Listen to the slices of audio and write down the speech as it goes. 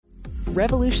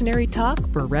Revolutionary talk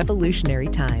for revolutionary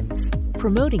times.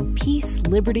 Promoting peace,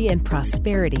 liberty, and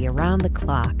prosperity around the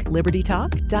clock.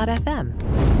 LibertyTalk.fm.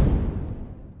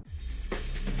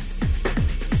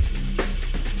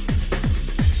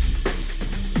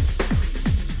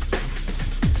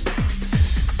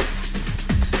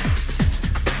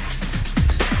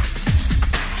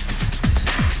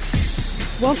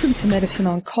 Welcome to Medicine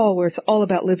on Call, where it's all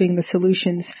about living the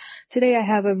solutions. Today I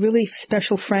have a really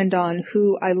special friend on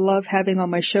who I love having on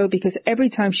my show because every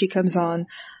time she comes on,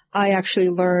 I actually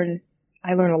learn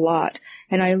a lot,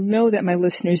 and I know that my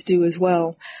listeners do as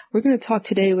well. We're going to talk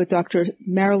today with Dr.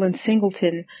 Marilyn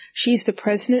Singleton. She's the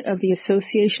president of the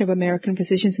Association of American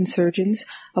Physicians and Surgeons,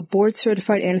 a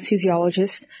board-certified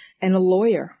anesthesiologist, and a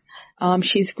lawyer.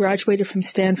 She's graduated from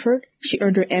Stanford. She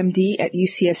earned her MD at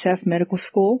UCSF Medical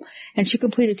School, and she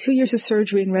completed 2 years of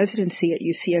surgery and residency at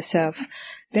UCSF.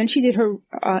 Then she did her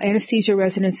anesthesia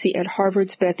residency at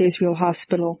Harvard's Beth Israel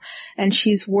Hospital, and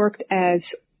she's worked as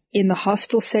in the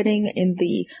hospital setting, in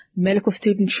the medical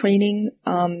student training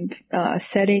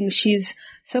setting. She's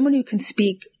someone who can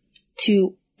speak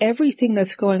to everything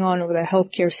that's going on over the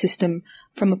healthcare system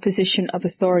from a position of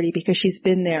authority because she's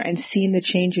been there and seen the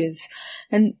changes.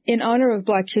 And in honor of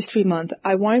Black History Month,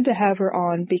 I wanted to have her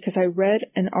on because I read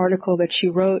an article that she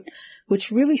wrote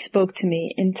which really spoke to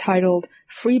me, entitled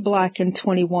Free Black in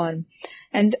 21.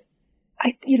 And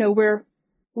we're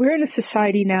in a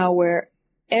society now where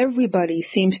everybody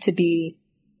seems to be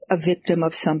a victim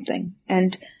of something.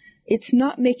 And it's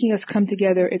not making us come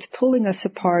together. It's pulling us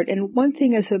apart. And one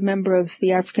thing, as a member of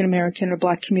the African American or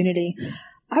Black community,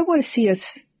 I want to see us,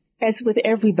 as with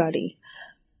everybody,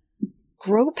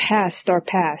 grow past our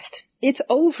past. It's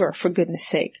over, for goodness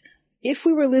sake. If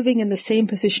we were living in the same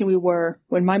position we were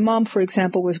when my mom, for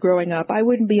example, was growing up, I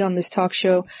wouldn't be on this talk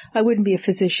show. I wouldn't be a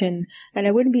physician, and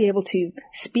I wouldn't be able to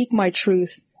speak my truth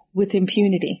with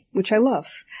impunity, which I love.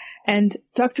 And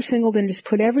Dr. Singleton just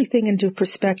put everything into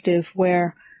perspective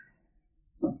where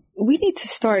we need to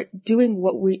start doing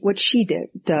what she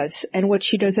does and what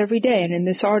she does every day, and in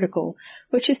this article,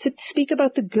 which is to speak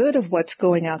about the good of what's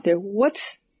going out there. What's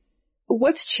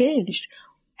changed?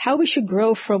 How we should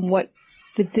grow from what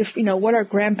our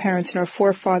grandparents and our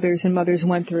forefathers and mothers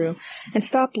went through, and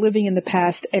stop living in the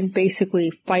past and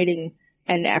basically fighting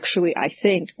and actually, I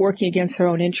think, working against our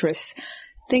own interests.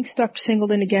 Thanks, Dr.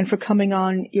 Singleton, again for coming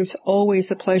on. It's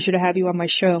always a pleasure to have you on my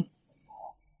show.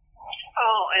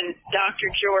 Oh, and Dr.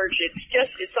 George,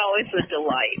 it's always a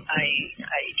delight. I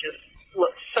just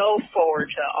look so forward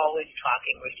to always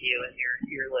talking with you and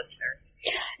your listeners.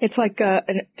 It's like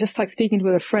just like speaking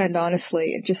with a friend,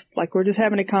 honestly. Just like we're just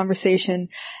having a conversation.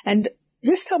 And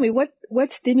just tell me what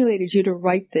stimulated you to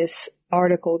write this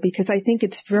article, because I think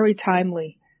it's very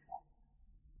timely.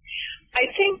 I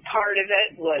think part of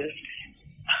it was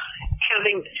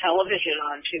having the television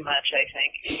on too much, I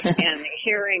think, and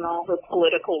hearing all the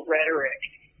political rhetoric.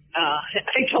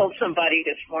 I told somebody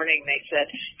this morning, they said,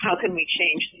 how can we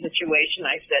change the situation?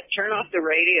 I said, turn off the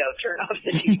radio, turn off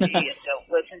the TV, and don't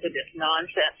listen to this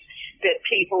nonsense that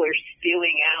people are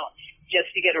spewing out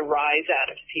just to get a rise out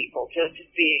of people, just to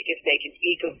see if they can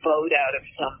eke a vote out of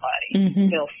somebody.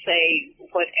 Mm-hmm. They'll say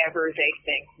whatever they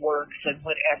think works and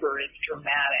whatever is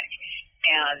dramatic.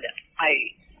 And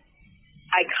I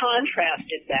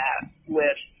contrasted that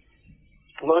with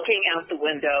looking out the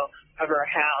window of our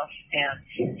house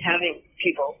and having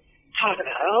people talk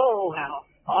about, how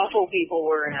awful people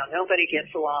were and how nobody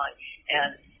gets along.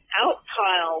 And out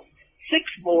piled 6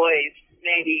 boys,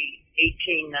 maybe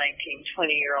 18, 19,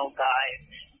 20-year-old guys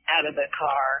out of the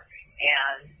car.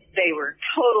 And they were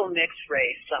total mixed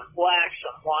race, some black,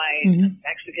 some white, some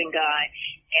Mexican guy.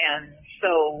 And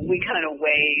so we kind of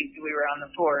waved. We were on the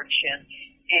porch and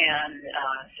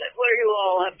said, what are you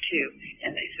all up to?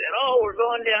 And they said, we're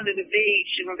going down to the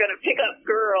beach and we're going to pick up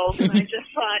girls. And I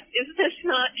just thought, is this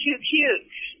not too cute?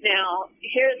 Now,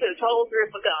 here's this whole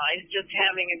group of guys just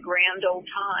having a grand old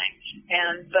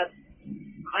time. But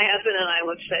my husband and I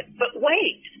looked and said, but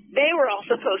wait, they were all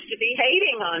supposed to be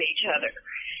hating on each other.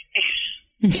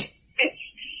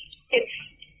 It's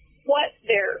what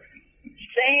they're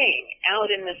saying out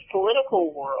in this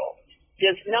political world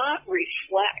does not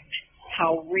reflect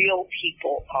how real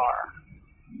people are.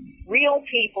 Real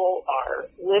people are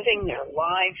living their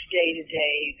lives day to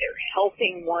day. They're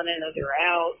helping one another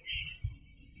out.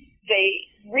 They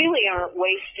really aren't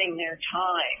wasting their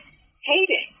time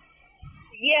hating.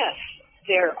 Yes,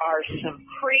 there are some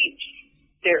creeps.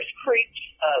 There's creeps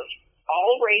of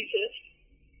all races,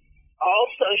 all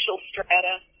social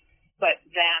strata, but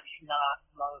that's not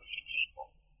most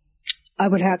people. I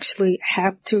would actually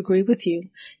have to agree with you.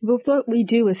 What we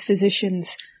do as physicians,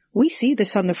 We see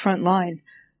this on the front line.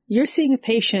 You're seeing a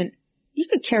patient, you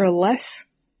could care less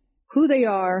who they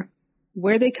are,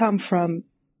 where they come from.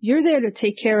 You're there to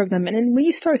take care of them. And then when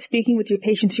you start speaking with your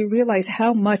patients, you realize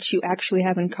how much you actually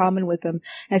have in common with them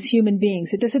as human beings.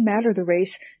 It doesn't matter the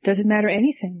race, doesn't matter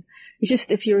anything. It's just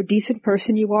if you're a decent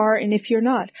person, you are, and if you're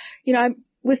not. You know,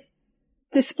 with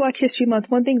this Black History Month,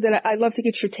 one thing that I'd love to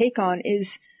get your take on is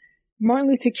Martin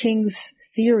Luther King's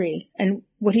theory and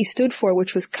what he stood for,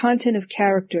 which was content of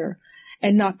character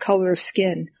and not color of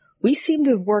skin. We seem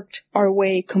to have worked our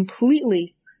way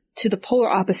completely to the polar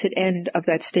opposite end of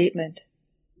that statement.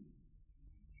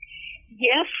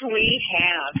 Yes, we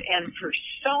have. And for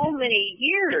so many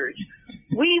years,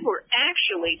 we were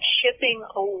actually chipping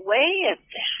away at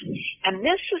that. And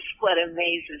this is what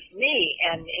amazes me.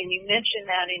 And you mentioned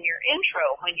that in your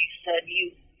intro when you said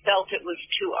you felt it was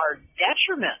to our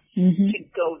detriment to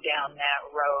go down that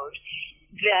road.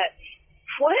 That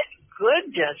what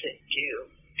good does it do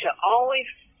to always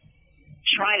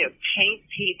try to paint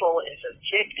people as a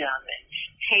victim and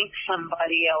paint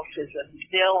somebody else as a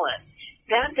villain?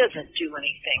 That doesn't do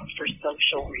anything for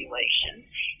social relations.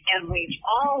 And we've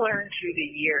all learned through the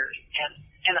years,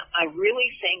 and I really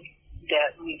think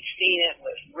that we've seen it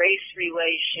with race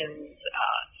relations,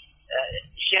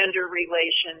 gender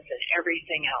relations, and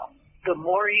everything else. The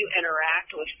more you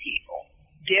interact with people,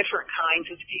 different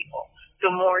kinds of people,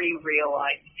 the more you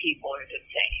realize people are the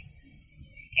same.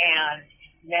 And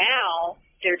now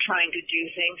they're trying to do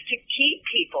things to keep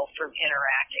people from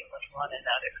interacting with one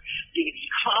another. These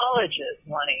colleges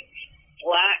wanting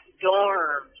black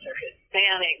dorms or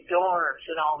Hispanic dorms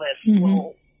and all this.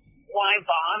 Well, why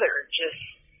bother? Just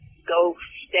go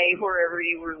stay wherever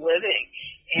you were living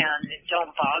and don't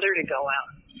bother to go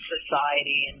out in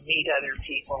society and meet other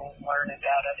people and learn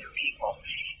about other people.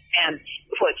 And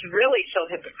what's really so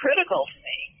hypocritical to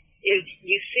me is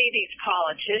you see these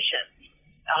politicians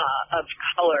of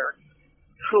color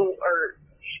who are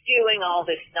spewing all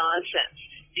this nonsense.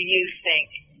 Do you think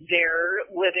they're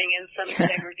living in some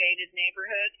segregated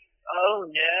neighborhood? Oh,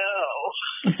 no.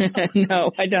 No,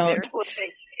 I don't.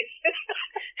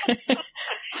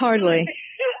 Hardly.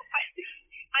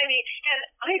 I mean, and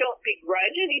I don't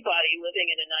begrudge anybody living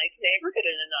in a nice neighborhood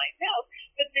in a nice house,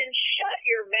 but then shut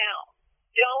your mouth.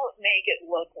 Don't make it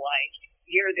look like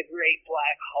you're the great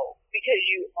black hope, because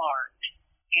you aren't.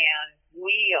 And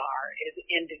we are as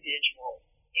individuals.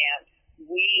 And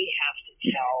we have to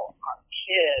tell our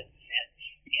kids and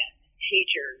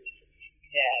teachers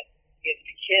that if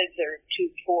the kids are too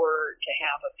poor to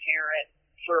have a parent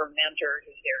for a mentor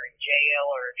because they're in jail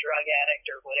or a drug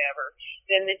addict or whatever,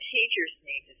 then the teachers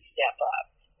need to step up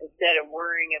instead of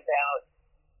worrying about,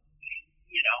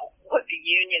 you know, what the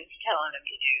union's telling them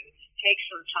to do. Take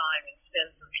some time and spend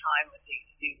some time with these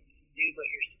students and do what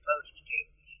you're supposed to do.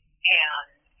 And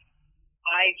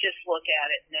I just look at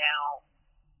it now,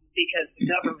 because the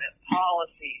government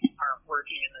policies aren't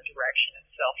working in the direction of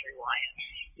self-reliance,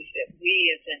 is that we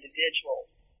as individuals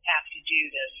have to do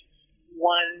this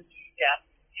one step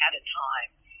at a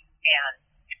time. And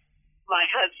my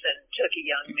husband took a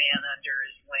young man under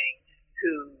his wing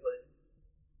who was,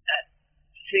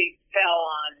 he fell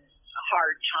on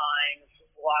hard times,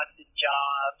 lost his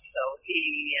job, so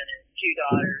he and his two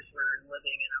daughters were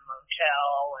living in a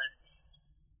motel, and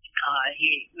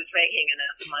he was making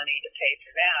enough money to pay for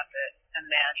that, but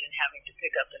imagine having to pick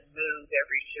up and move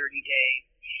every 30 days.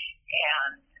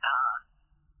 And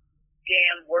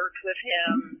Dan worked with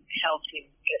him, helped him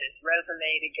get his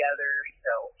resume together,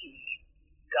 so he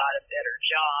got a better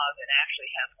job and actually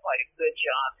has quite a good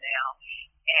job now.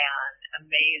 And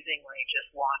amazingly, just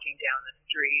walking down the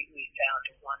street, we found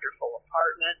a wonderful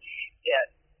apartment that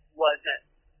wasn't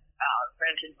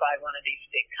rented by one of these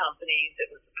big companies. It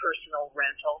was a personal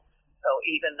rental. So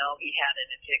even though he had an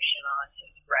eviction on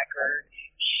his record,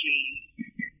 she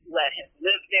let him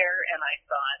live there. And I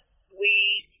thought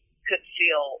we could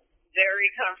feel very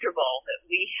comfortable that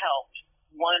we helped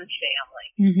one family.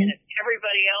 And if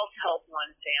everybody else helped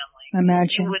one family,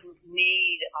 you wouldn't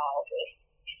need all this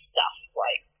stuff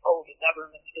like, oh, the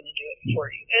government's going to do it for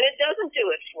you. And it doesn't do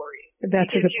it for you.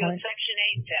 That's a good It gives you point. a Section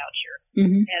 8 voucher.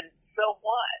 And so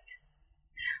what?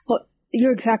 Well,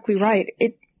 you're exactly right.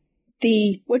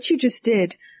 What you just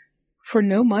did for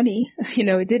no money, you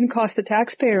know, it didn't cost the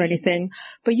taxpayer anything,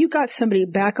 but you got somebody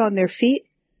back on their feet,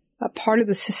 a part of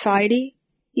the society,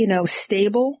 you know,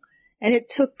 stable, and it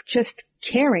took just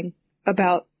caring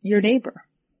about your neighbor,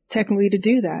 technically, to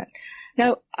do that.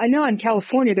 Now, I know in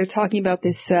California they're talking about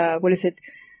this,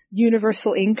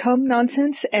 universal income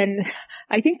nonsense, and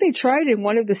I think they tried in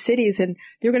one of the cities, and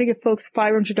they're going to give folks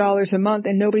 $500 a month,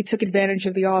 and nobody took advantage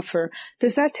of the offer.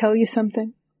 Does that tell you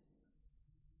something?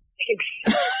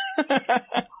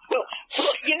 Well,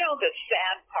 you know, the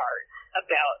sad part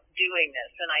about doing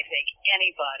this, and I think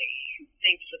anybody who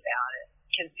thinks about it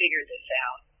can figure this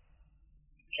out,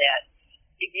 that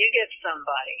if you give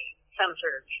somebody some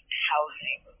sort of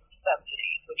housing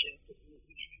subsidy, which is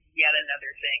yet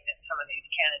another thing that some of these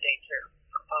candidates are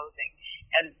proposing,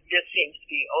 and this seems to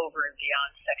be over and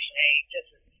beyond Section 8, this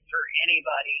is for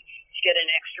anybody to get an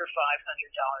extra $500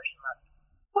 a month.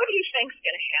 What do you think is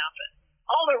going to happen?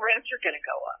 All the rents are going to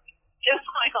go up, just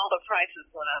like all the prices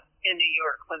went up in New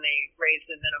York when they raised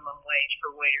the minimum wage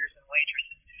for waiters and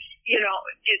waitresses. You know,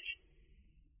 it's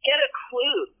get a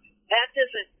clue. That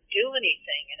doesn't do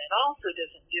anything, and it also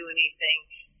doesn't do anything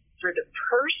for the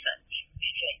person to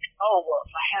think, oh, well,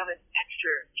 if I have an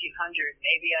extra few hundred,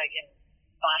 maybe I can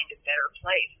find a better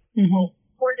place. Mm-hmm. Well,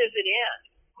 where does it end?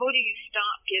 Who do you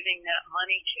stop giving that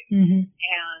money to? Mm-hmm.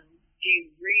 And do you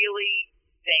really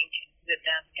think that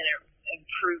that's going to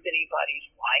improve anybody's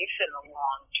life in the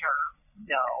long term?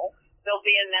 No. They'll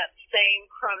be in that same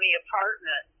crummy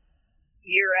apartment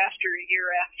year after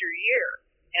year after year.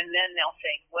 And then they'll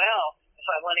think, well, if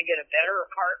I want to get a better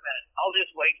apartment, I'll just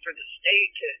wait for the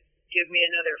state to give me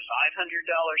another $500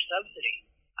 subsidy.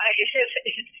 It's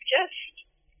just,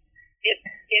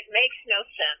 it makes no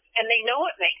sense. And they know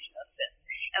it makes no sense.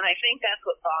 And I think that's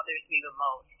what bothers me the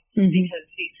most, Mm-hmm. because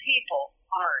these people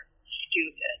aren't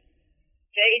stupid.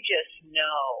 They just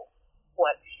know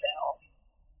what sells.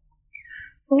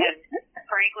 Well, And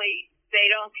frankly, they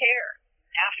don't care.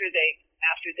 After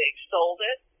they've sold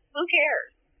it, who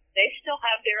cares? They still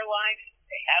have their life,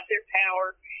 they have their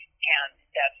power, and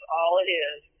that's all it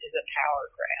is a power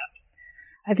grab.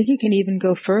 I think you can even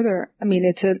go further. I mean,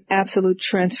 it's an absolute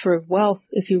transfer of wealth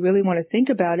if you really want to think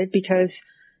about it, because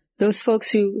those folks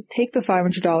who take the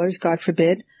 $500, God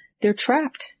forbid, they're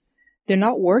trapped. They're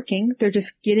not working. They're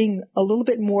just getting a little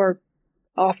bit more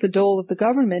off the dole of the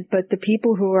government. But the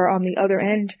people who are on the other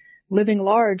end living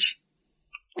large,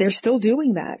 they're still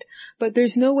doing that. But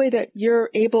there's no way that you're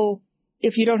able,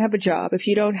 if you don't have a job, if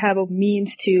you don't have a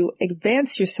means to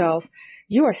advance yourself,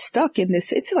 you are stuck in this.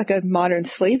 It's like a modern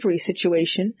slavery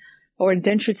situation or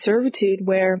indentured servitude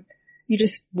where you're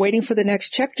just waiting for the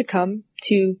next check to come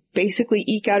to basically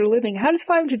eke out a living. How does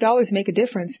 $500 make a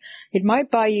difference? It might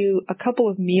buy you a couple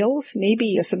of meals,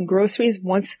 maybe some groceries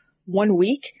once one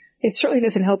week. It certainly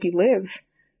doesn't help you live.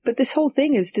 But this whole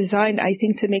thing is designed, I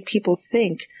think, to make people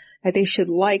think that they should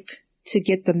like to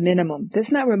get the minimum.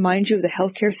 Doesn't that remind you of the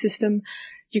healthcare system?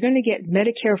 You're going to get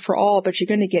Medicare for all, but you're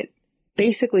going to get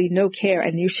basically no care,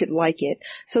 and you should like it.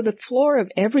 So the floor of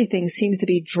everything seems to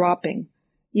be dropping.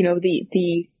 You know,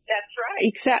 That's right.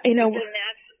 Exactly. You know, and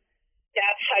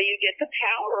that's how you get the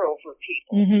power over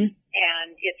people. Mm-hmm. And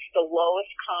it's the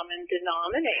lowest common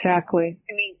denominator. Exactly.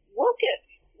 I mean, look at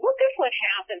what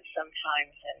happens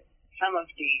sometimes in some of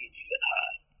these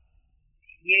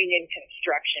union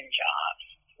construction jobs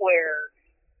where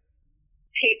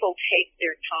people take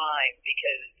their time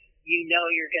because you know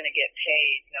you're going to get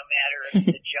paid no matter if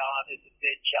the job is a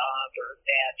good job or a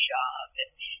bad job.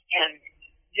 And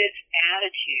this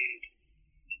attitude,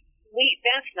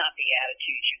 that's not the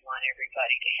attitude you want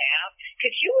everybody to have.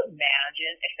 Could you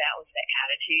imagine if that was the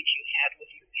attitude you had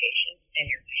with your patients and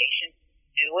your patients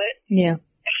knew it? Yeah.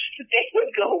 They would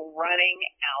go running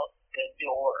out the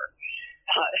door.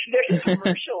 There's a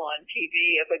commercial on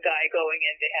TV of a guy going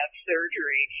in to have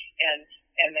surgery,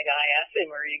 and the guy asks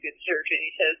him, "Are you a good surgeon?"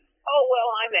 He says, "Oh, well,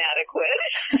 I'm adequate."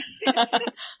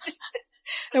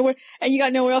 And you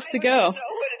got nowhere else to go. I don't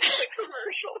know what it's a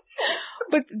commercial.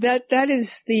 But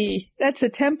that's a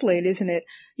template, isn't it?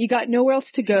 You got nowhere else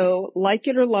to go, like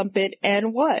it or lump it,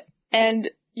 and what?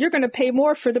 And you're going to pay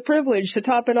more for the privilege to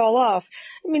top it all off.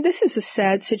 I mean, this is a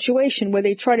sad situation where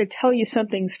they try to tell you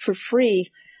something's for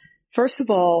free. First of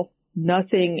all,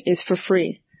 nothing is for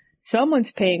free.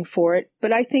 Someone's paying for it,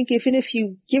 but I think even if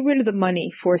you get rid of the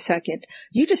money for a second,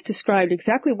 you just described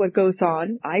exactly what goes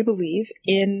on, I believe,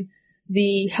 in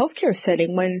the healthcare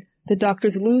setting when the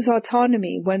doctors lose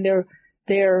autonomy, when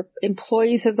they're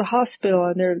employees of the hospital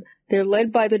and they're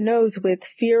led by the nose with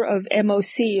fear of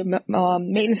MOC,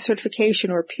 maintenance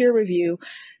certification or peer review.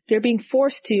 They're being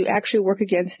forced to actually work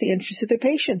against the interests of their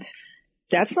patients.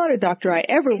 That's not a doctor I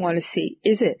ever want to see,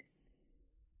 is it?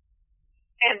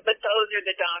 But those are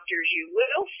the doctors you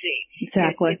will see.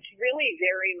 Exactly. It's really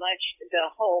very much the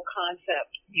whole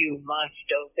concept, you must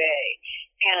obey.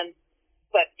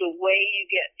 But the way you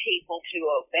get people to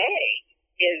obey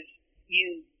is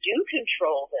you do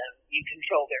control them. You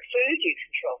control their food, you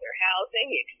control their housing,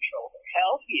 you control their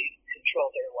health, you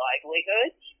control their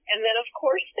livelihood, and then of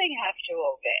course they have to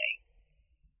obey.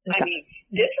 Okay. I mean,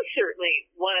 this is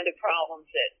certainly one of the problems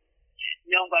that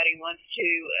nobody wants to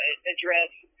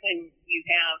address when you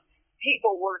have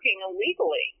people working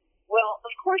illegally. Well,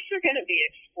 of course they're going to be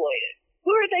exploited.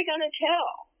 Who are they going to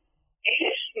tell?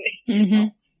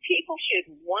 Mm-hmm. People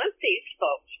should want these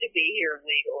folks to be here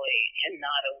legally and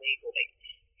not illegally.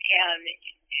 And,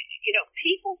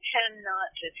 people tend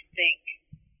not to think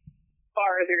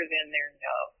farther than their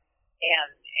nose.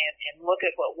 And look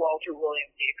at what Walter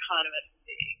Williams, the economist,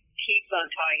 keeps on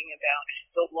talking about,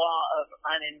 the law of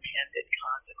unintended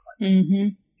consequences.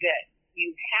 Mm-hmm. That you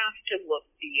have to look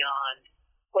beyond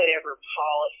whatever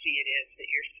policy it is that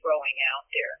you're throwing out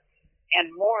there. And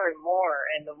the more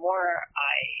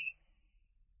I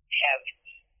have,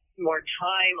 more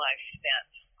time I've spent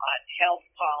on health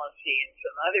policy and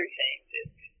some other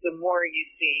things, the more you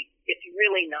see it's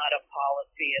really not a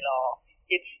policy at all.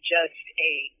 It's just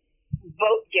a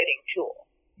vote-getting tool,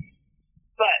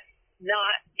 but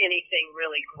not anything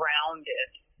really grounded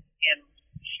in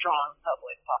strong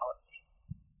public policy.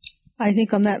 I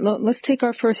think on that, let's take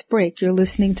our first break. You're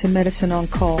listening to Medicine on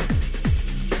Call.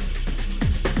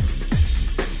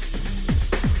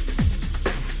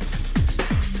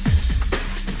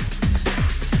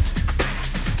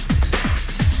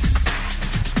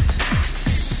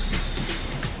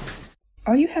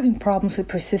 Are you having problems with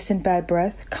persistent bad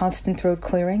breath, constant throat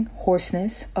clearing,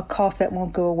 hoarseness, a cough that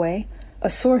won't go away, a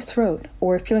sore throat,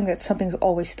 or a feeling that something's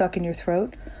always stuck in your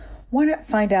throat? Why not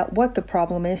find out what the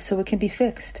problem is so it can be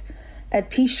fixed? At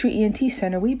Peachtree ENT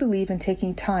Center, we believe in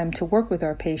taking time to work with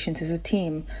our patients as a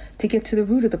team to get to the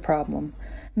root of the problem.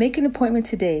 Make an appointment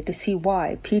today to see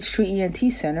why Peachtree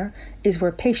ENT Center is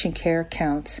where patient care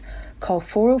counts. Call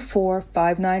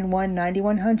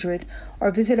 404-591-9100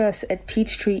 or visit us at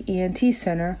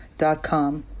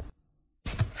peachtreeentcenter.com.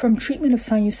 From treatment of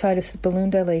sinusitis with balloon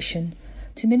dilation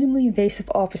to minimally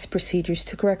invasive office procedures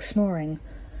to correct snoring,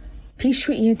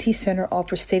 Peachtree ENT Center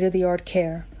offers state-of-the-art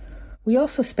care. We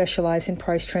also specialize in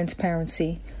price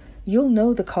transparency. You'll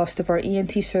know the cost of our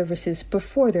ENT services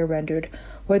before they're rendered,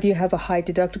 whether you have a high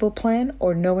deductible plan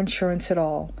or no insurance at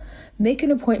all. Make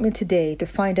an appointment today to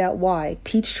find out why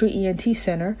Peachtree ENT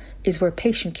Center is where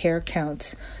patient care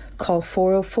counts. Call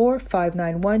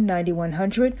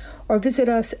 404-591-9100 or visit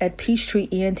us at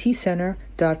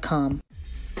peachtreeentcenter.com.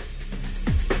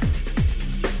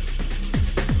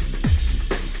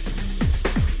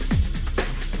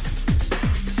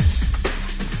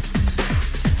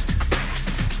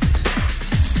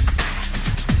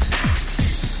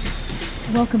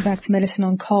 Welcome back to Medicine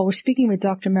on Call. We're speaking with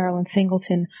Dr. Marilyn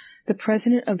Singleton, the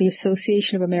president of the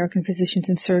Association of American Physicians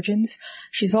and Surgeons.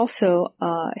 She's also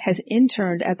has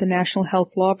interned at the National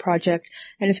Health Law Project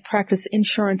and has practiced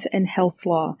insurance and health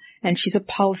law, and she's a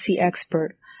policy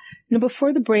expert. Now,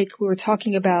 before the break, we were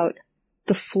talking about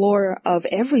the floor of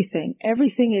everything.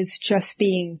 Everything is just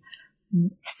being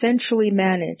centrally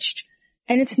managed,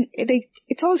 and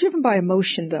it's all driven by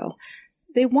emotion, though.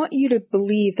 They want you to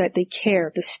believe that they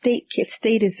care. The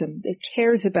statism, it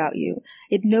cares about you.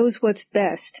 It knows what's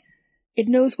best. It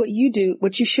knows what you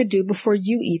should do before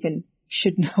you even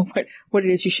should know what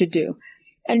it is you should do.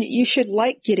 And you should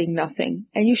like getting nothing.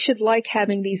 And you should like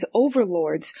having these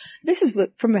overlords. This is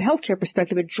from a healthcare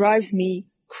perspective, it drives me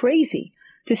crazy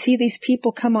to see these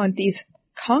people these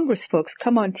Congress folks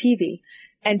come on TV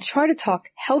and try to talk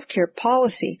healthcare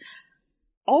policy.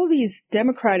 All these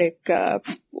Democratic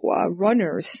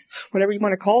runners, whatever you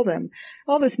want to call them,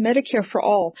 all this Medicare for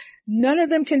all, none of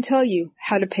them can tell you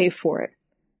how to pay for it.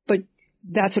 But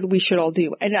that's what we should all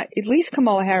do. And at least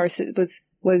Kamala Harris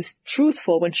was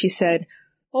truthful when she said,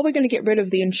 well, we're going to get rid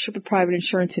of the private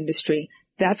insurance industry.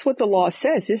 That's what the law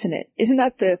says, isn't it? Isn't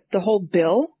that the whole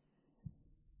bill?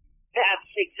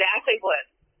 That's exactly what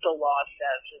the law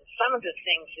says. And some of the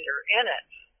things that are in it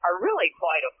are really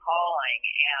quite appalling.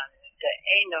 And the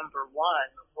number one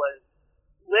was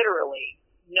literally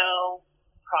no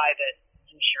private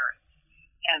insurance.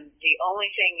 And the only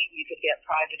thing that you could get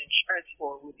private insurance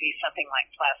for would be something like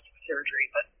plastic surgery.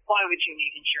 But why would you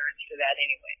need insurance for that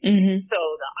anyway? Mm-hmm. So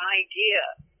the idea,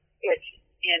 it's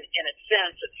in a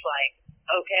sense, it's like,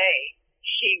 okay,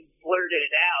 she blurted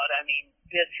it out. I mean,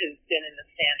 this has been in the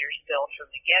Sanders bill from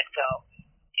the get-go.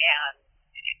 And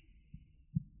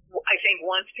I think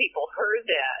once people heard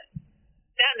that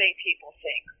made people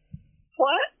think,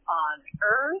 what on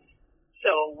earth?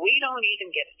 So we don't even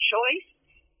get a choice?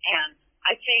 And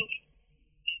I think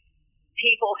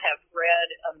people have read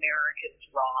Americans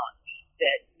wrong.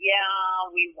 That, yeah,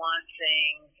 we want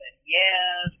things, and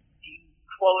yes,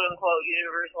 quote-unquote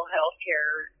universal health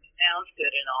care sounds good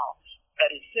and all.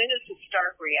 But as soon as the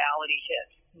stark reality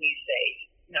hits, you say,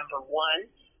 number one,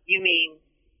 you mean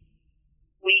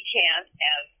we can't,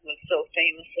 as was so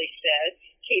famously said,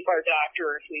 keep our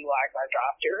doctor if we like our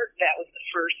doctor. That was the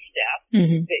first step,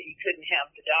 that you couldn't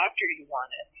have the doctor you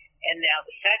wanted. And now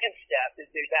the second step is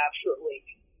there's absolutely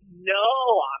no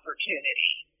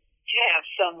opportunity to have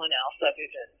someone else other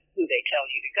than who they tell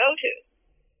you to go to.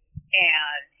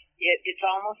 And it's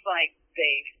almost like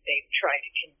they've tried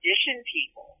to condition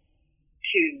people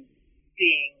to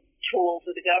being tools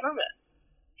of the government,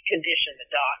 condition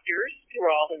the doctors through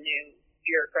all the new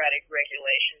bureaucratic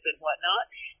regulations and whatnot.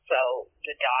 So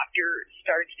the doctor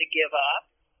starts to give up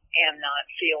and not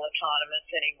feel autonomous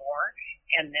anymore,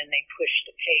 and then they push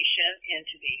the patient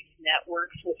into these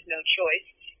networks with no choice.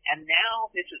 And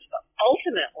now this is the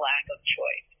ultimate lack of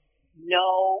choice.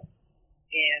 No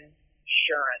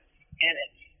insurance. And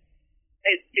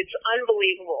it's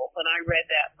unbelievable. When I read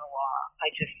that in the law,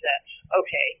 I just said,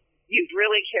 okay, you've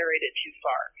really carried it too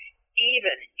far.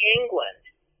 Even England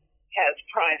has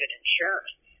private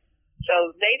insurance.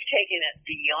 So they've taken it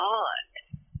beyond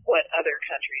what other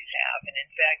countries have. And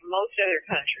in fact, most other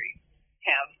countries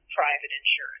have private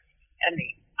insurance. And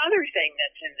the other thing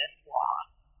that's in this law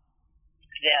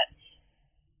that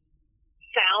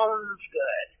sounds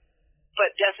good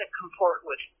but doesn't comport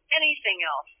with anything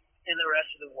else in the rest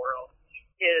of the world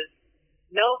is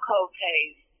no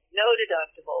co-pays, no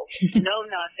deductibles, no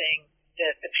nothing,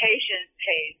 that the patient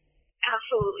pays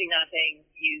absolutely nothing,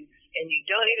 and you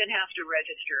don't even have to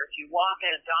register. If you walk in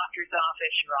a doctor's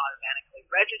office, you're automatically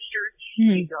registered.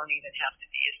 You don't even have to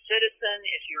be a citizen.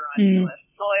 If you're on U.S.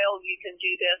 soil, you can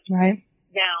do this. Right.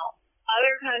 Now,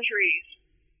 other countries,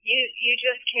 you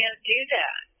just can't do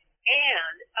that.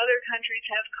 And other countries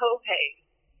have co-pays.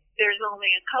 There's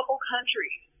only a couple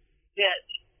countries that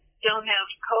don't have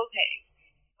co-pays.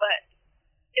 But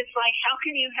it's like, how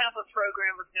can you have a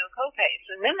program with no co-pays?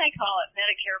 And then they call it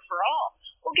Medicare for all.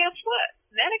 Well, guess what?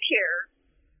 Medicare,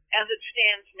 as it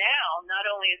stands now, not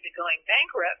only is it going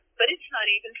bankrupt, but it's not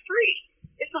even free.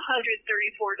 It's $134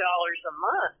 a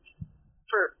month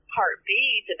for Part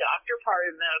B, the doctor part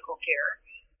of medical care,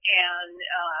 and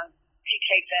you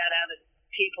take that out of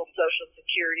people's Social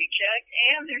Security check,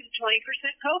 and there's a 20%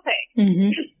 copay.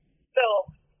 So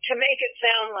to make it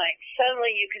sound like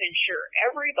suddenly you can insure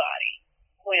everybody,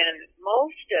 when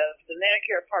most of the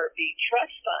Medicare Part B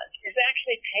trust fund is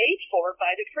actually paid for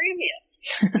by the premiums.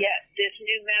 Yet this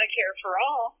new Medicare for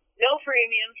all, no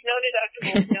premiums, no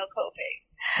deductibles, no copays.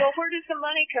 So where does the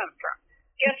money come from?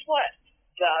 Guess what?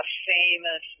 The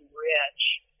famous rich.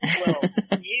 Well,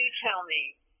 you tell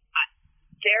me.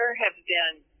 There have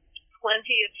been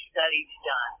plenty of studies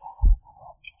done,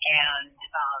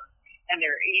 and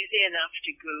they're easy enough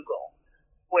to Google,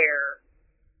 where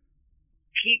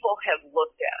people have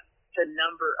looked at the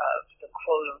number of the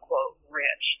quote-unquote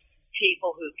rich,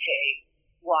 people who pay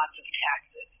lots of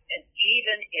taxes. And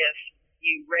even if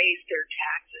you raise their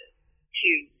taxes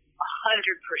to 100%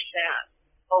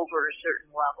 over a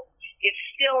certain level, it's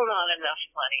still not enough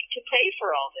money to pay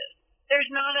for all this.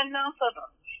 There's not enough of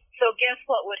them. So guess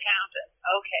what would happen?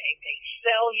 Okay, they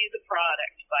sell you the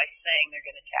product by saying they're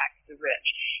going to tax the rich.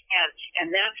 And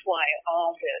that's why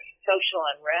all this social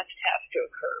unrest has to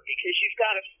occur, because you've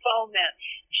got to foment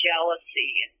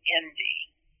jealousy and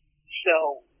envy.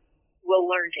 So we'll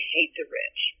learn to hate the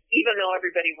rich, even though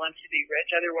everybody wants to be rich.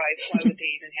 Otherwise, why would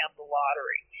they even have the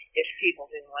lottery if people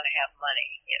didn't want to have money,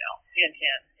 hint,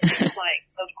 hint. It's like,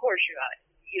 of course you're not,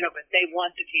 but they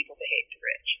want the people to hate the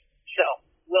rich. So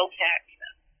we'll tax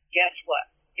them. Guess what?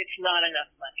 It's not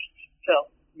enough money. So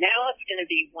now it's going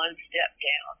to be one step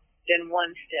down, then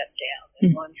one step down,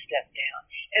 then one step down.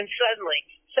 And suddenly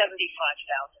 $75,000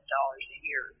 a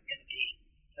year is going to be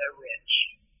the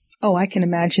rich. Oh, I can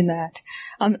imagine that.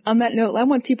 On that note, I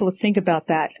want people to think about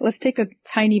that. Let's take a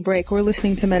tiny break. We're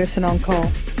listening to Medicine on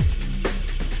Call.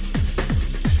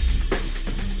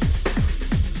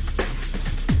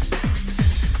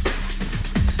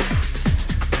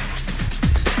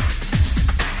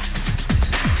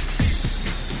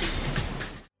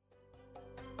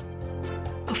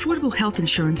 Affordable health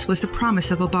insurance was the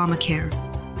promise of Obamacare.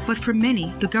 But for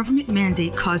many, the government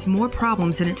mandate caused more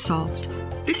problems than it solved.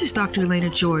 This is Dr. Elena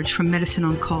George from Medicine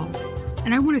on Call,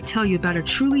 and I want to tell you about a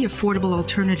truly affordable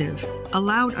alternative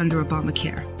allowed under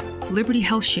Obamacare, Liberty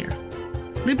HealthShare.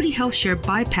 Liberty HealthShare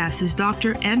bypasses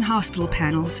doctor and hospital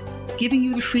panels, giving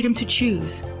you the freedom to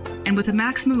choose. And with a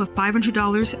maximum of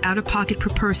 $500 out-of-pocket per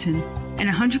person and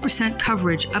 100%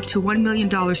 coverage up to $1 million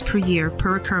per year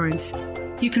per occurrence,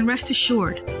 you can rest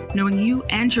assured knowing you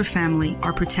and your family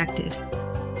are protected.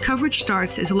 Coverage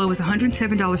starts as low as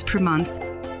 $107 per month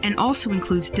and also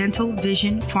includes dental,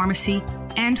 vision, pharmacy,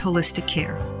 and holistic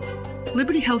care.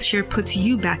 Liberty HealthShare puts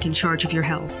you back in charge of your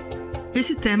health.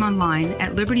 Visit them online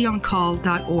at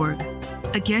libertyoncall.org.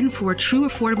 Again, for a true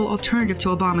affordable alternative to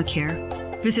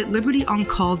Obamacare, visit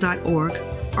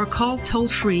libertyoncall.org or call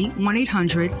toll-free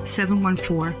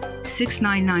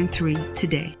 1-800-714-6993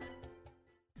 today.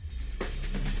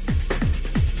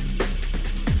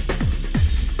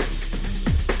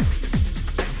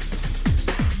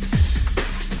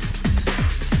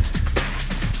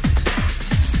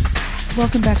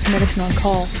 Welcome back to Medicine on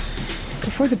Call.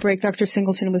 Before the break, Dr.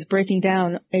 Singleton was breaking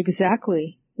down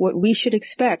exactly what we should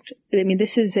expect. I mean,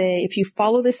 this is if you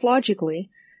follow this logically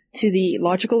to the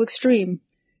logical extreme,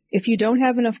 if you don't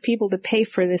have enough people to pay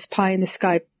for this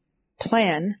pie-in-the-sky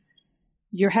plan,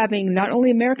 you're having not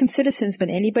only American citizens, but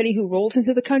anybody who rolls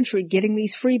into the country getting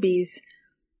these freebies.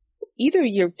 Either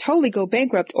you totally go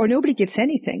bankrupt or nobody gets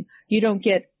anything. You don't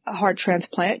get a heart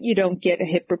transplant. You don't get a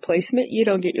hip replacement. You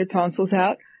don't get your tonsils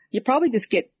out. You probably just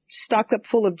get stocked up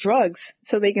full of drugs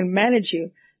so they can manage you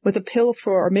with a pill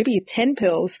or maybe 10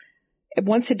 pills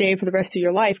once a day for the rest of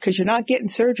your life because you're not getting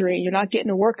surgery, you're not getting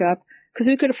a workup because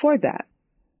who could afford that?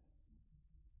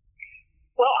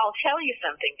 Well, I'll tell you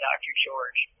something, Dr.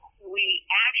 George. We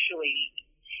actually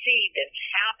see this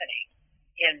happening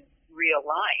in real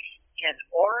life in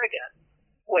Oregon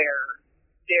where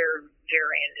they're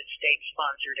into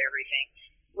state-sponsored everything.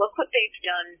 Look what they've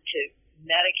done to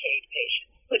Medicaid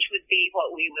patients, which would be what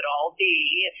we would all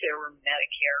be if there were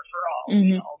Medicare for all.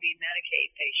 Mm-hmm. We'd all be Medicaid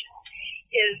patients.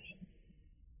 Is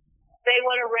they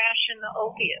want to ration the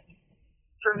opiates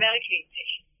for Medicaid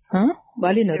patients. Huh?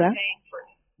 Well, I didn't know that. Paying for it.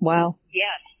 Wow.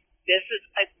 Yes, this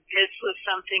was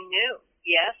something new.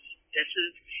 Yes, this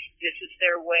is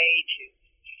their way to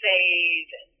save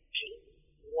and to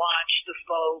watch the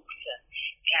folks,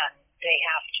 and they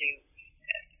have to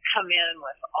come in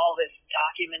with all this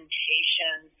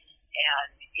documentation.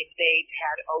 And if they've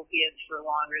had opiates for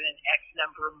longer than X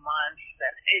number of months,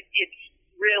 then it's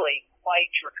really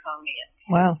quite draconian.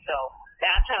 Wow. So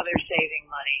that's how they're saving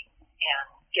money.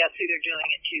 And guess who they're doing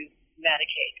it to?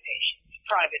 Medicaid patients.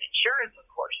 Private insurance, of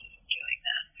course, isn't doing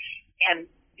that. And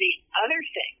the other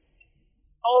thing,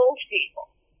 old people,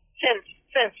 since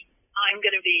I'm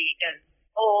going to be an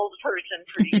old person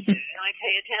pretty soon, and I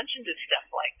pay attention to stuff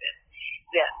like this,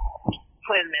 that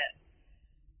when the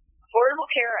Affordable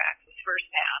Care Act was first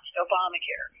passed,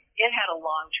 Obamacare, it had a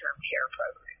long-term care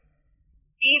program.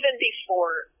 Even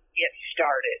before it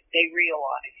started, they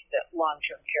realized that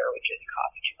long-term care would just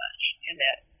cost too much and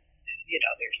that,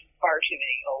 there's far too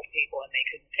many old people and they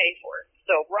couldn't pay for it.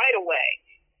 So right away,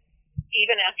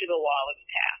 even after the law was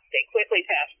passed, they quickly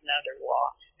passed another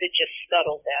law that just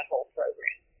scuttled that whole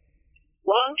program.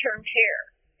 Long-term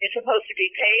care is supposed to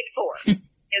be paid for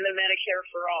in the Medicare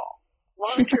for All.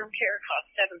 Long-term care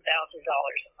costs $7,000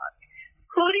 a month.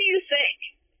 Who do you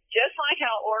think, just like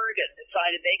how Oregon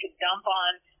decided they could dump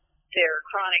on their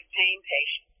chronic pain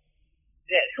patients,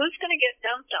 that who's going to get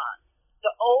dumped on?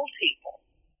 The old people.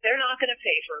 They're not going to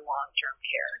pay for long-term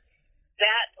care.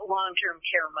 That long-term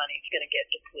care money is going to get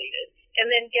depleted. And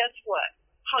then guess what?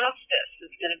 Hospice is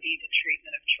going to be the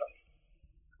treatment of choice.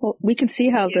 Well, we can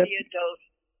see how we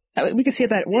can see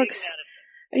how that works.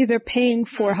 They're paying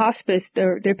for hospice.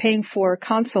 They're paying for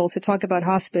consults to talk about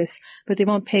hospice, but they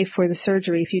won't pay for the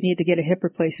surgery if you need to get a hip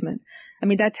replacement. I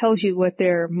mean, that tells you what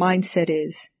their mindset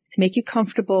is, to make you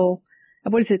comfortable.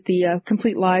 What is it, the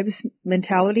complete lives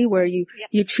mentality, where you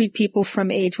treat people from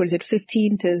age,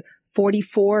 15 to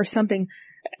 44 or something,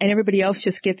 and everybody else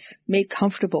just gets made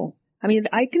comfortable. I mean,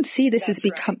 I can see this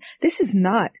this is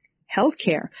not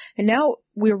healthcare. And now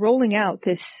we're rolling out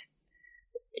this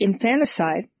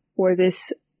infanticide or this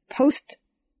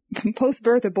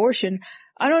post-birth abortion.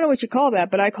 I don't know what you call that,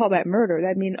 but I call that murder.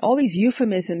 I mean, all these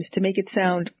euphemisms to make it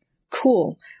sound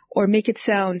cool or make it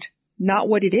sound not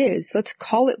what it is. Let's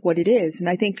call it what it is. And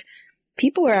I think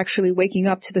people are actually waking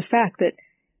up to the fact that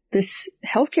this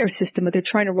healthcare system that they're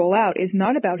trying to roll out is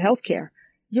not about healthcare.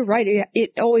 You're right.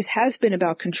 It always has been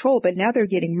about control, but now they're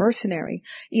getting mercenary.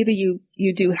 Either you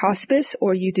do hospice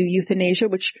or you do euthanasia,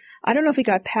 which I don't know if it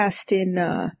got passed in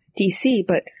D.C.,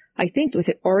 but I think, was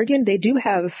it Oregon? They do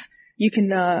have, you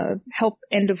can help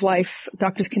end of life.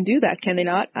 Doctors can do that, can they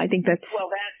not? I think that's...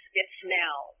 Well, it's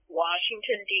now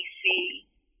Washington, D.C.,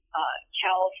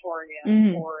 California,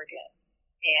 Oregon,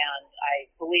 and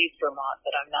I believe Vermont,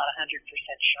 but I'm not 100%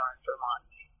 sure on Vermont.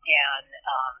 And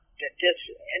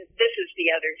this is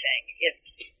the other thing.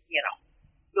 It's,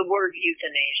 the word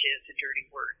euthanasia is a dirty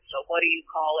word. So what do you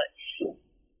call it?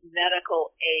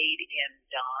 Medical aid in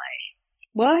die.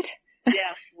 What?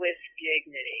 Death with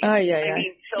dignity. Oh, yeah. I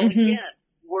mean, so again,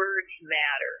 words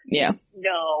matter. Yeah.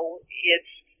 No, is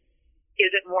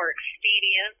it more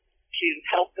expedient to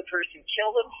help the person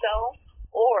kill themselves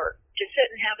or to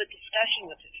sit and have a discussion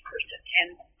with this person?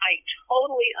 And I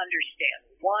totally understand,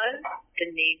 one,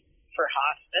 the need for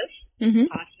hospice. Mm-hmm.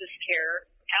 Hospice care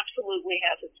absolutely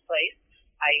has its place.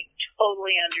 I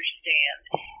totally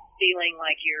understand feeling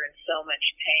like you're in so much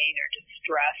pain or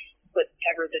distress,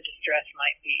 whatever the distress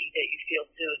might be, that you feel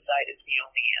suicide is the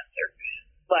only answer.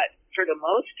 But for the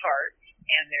most part,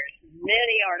 and there's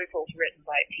many articles written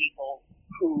by people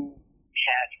who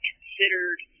have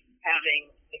considered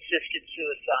having assisted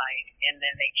suicide, and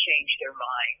then they change their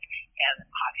mind, and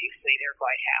obviously they're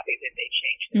quite happy that they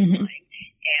changed their mind,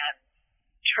 and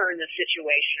turn the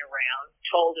situation around,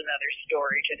 told another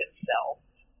story to themselves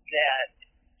that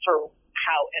for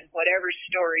how, and whatever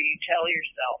story you tell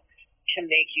yourself to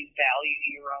make you value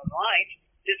your own life,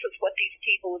 this is what these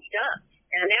people have done.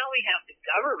 And now we have the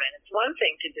government. It's one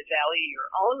thing to devalue your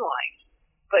own life,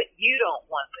 but you don't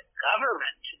want the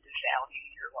government to devalue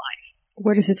your life.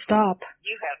 Where does it stop?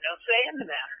 You have no say in the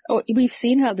matter. Oh, we've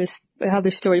seen how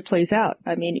this story plays out.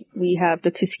 I mean, we have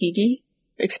the Tuskegee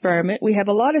experiment. We have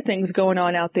a lot of things going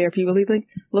on out there, if you really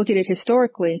look at it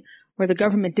historically, where the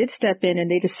government did step in and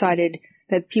they decided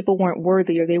that people weren't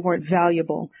worthy or they weren't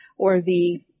valuable, or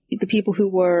the people who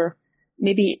were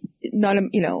maybe not,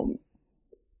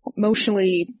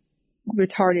 emotionally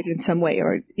retarded in some way,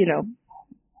 or,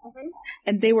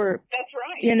 and they were, that's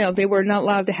right. They were not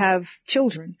allowed to have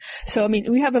children. So, I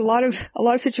mean, we have a lot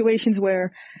of situations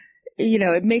where,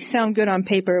 it may sound good on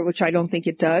paper, which I don't think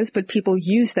it does, but people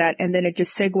use that and then it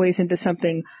just segues into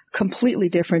something completely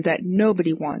different that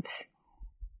nobody wants.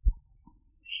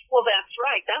 Well, that's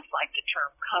right. That's like the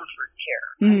term comfort care.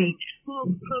 I mean,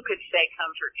 who could say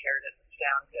comfort care doesn't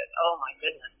sound good? Oh, my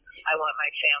goodness. I want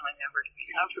my family member to be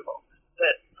comfortable.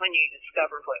 But when you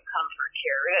discover what comfort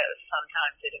care is,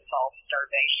 sometimes it involves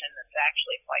starvation that's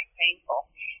actually quite painful.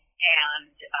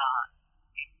 And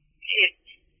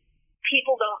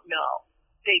people don't know.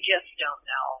 They just don't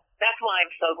know. That's why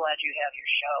I'm so glad you have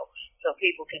your show, so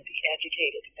people can be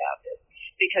educated about this.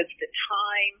 Because the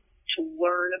time to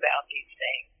learn about these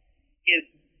things is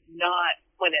not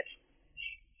when it's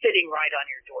sitting right on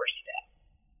your doorstep.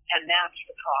 And that's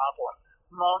the problem.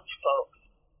 Most folks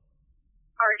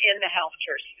aren't in the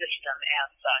healthcare system as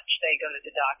such. They go to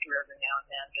the doctor every now and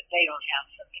then, but they don't have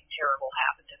something terrible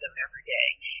happen to them every day.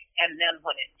 And then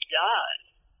when it does,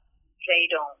 they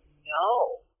don't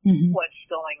know what's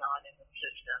going on in the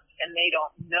system, and they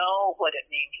don't know what it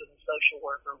means when the social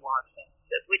worker walks in and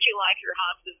says, would you like your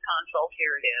hospice consult?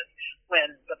 Here it is, when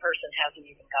the person hasn't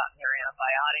even gotten their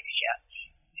antibiotics yet.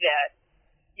 That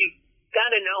you've got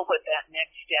to know what that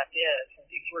next step is, and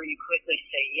before you quickly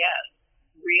say yes,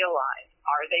 realize,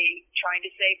 are they trying to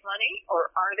save money,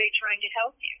 or are they trying to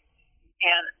help you?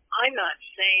 And I'm not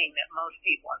saying that most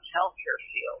people in the healthcare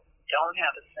field don't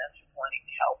have a sense of wanting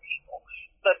to help people,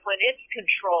 but when it's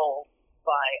controlled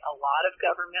by a lot of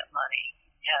government money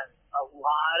and a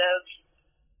lot of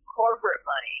corporate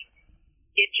money,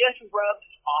 it just rubs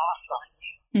off on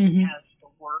you as the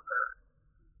worker.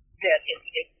 That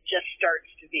it just starts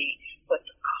to be what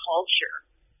the culture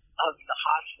of the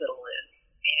hospital is.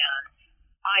 And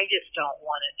I just don't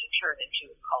want it to turn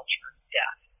into a culture of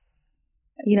death.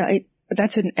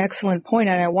 That's an excellent point,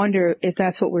 and I wonder if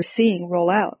that's what we're seeing roll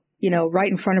out,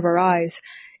 right in front of our eyes,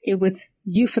 with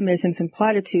euphemisms and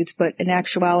platitudes, but in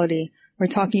actuality, we're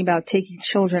talking about taking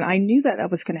children. I knew that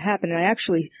was going to happen, and I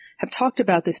actually have talked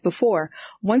about this before.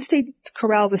 Once they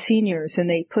corral the seniors and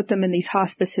they put them in these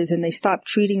hospices and they stop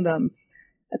treating them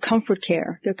comfort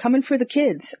care, they're coming for the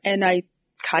kids. And I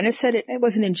kind of said it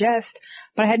wasn't in jest,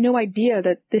 but I had no idea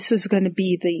that this was going to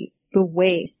be the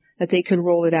way that they could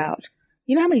roll it out.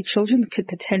 You know how many children could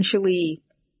potentially,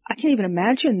 I can't even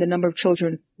imagine the number of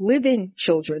children, living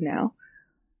children now,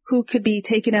 who could be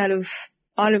taken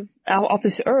off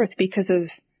this earth because of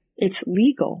it's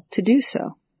legal to do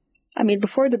so. I mean,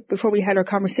 before we had our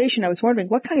conversation, I was wondering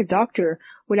what kind of doctor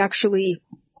would actually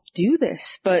do this.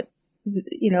 But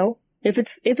if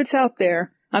it's out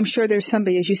there, I'm sure there's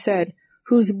somebody, as you said,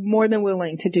 who's more than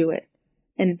willing to do it,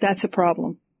 and that's a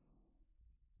problem.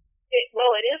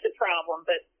 Well, it is a problem,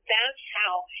 but that's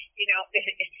how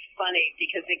it's funny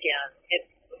because again,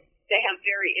 they have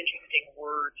very interesting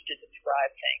words to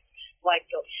describe things. Like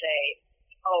they'll say,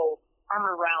 oh, our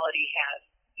morality has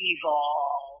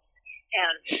evolved.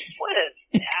 And what does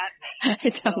that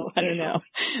mean? I don't know.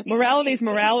 Morality is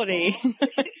morality.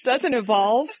 Doesn't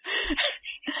evolve.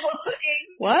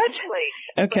 Well, exactly.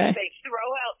 What? Okay. But they throw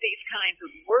out these kinds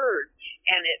of words,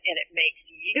 and it makes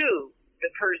you,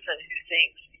 the person who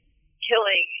thinks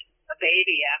killing a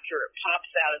baby after it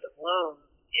pops out of the womb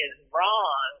is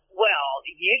wrong. Well,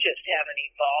 you just haven't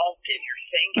evolved in your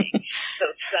thinking. So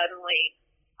suddenly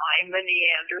I'm a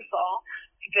Neanderthal.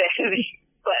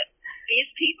 But these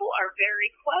people are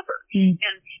very clever.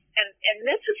 And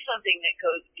this is something that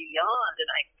goes beyond,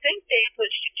 and I think they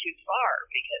pushed it too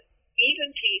far, because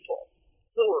even people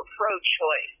who are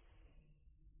pro-choice,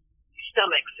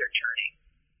 stomachs are turning.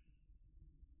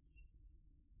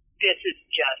 This is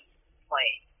just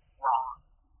plain wrong.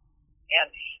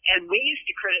 And we used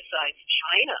to criticize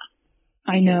China.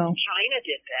 I know. China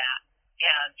did that.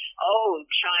 And,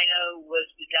 China was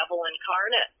the devil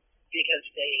incarnate because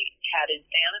they had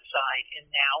infanticide, and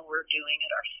now we're doing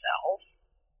it ourselves.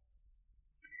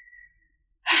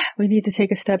 We need to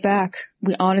take a step back.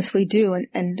 We honestly do,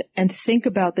 and think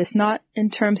about this, not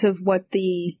in terms of what's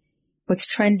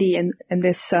trendy and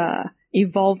this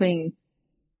evolving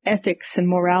ethics and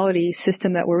morality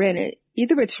system that we're in.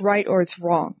 Either it's right or it's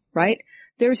wrong, right?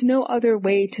 There's no other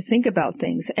way to think about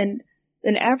things. And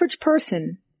an average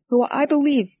person who I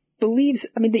believe believes,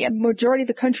 the majority of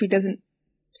the country doesn't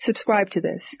subscribe to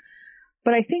this,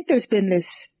 but I think there's been this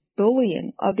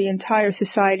bullying of the entire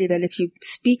society that if you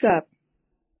speak up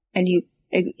and you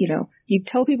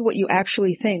tell people what you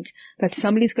actually think, that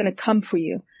somebody's going to come for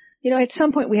you. At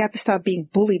some point we have to stop being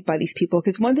bullied by these people,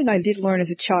 because one thing I did learn as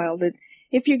a child, that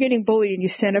if you're getting bullied and you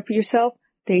stand up for yourself,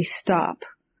 they stop.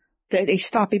 They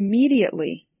stop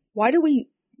immediately. Why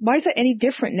is that any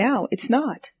different now? It's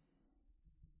not.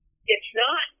 It's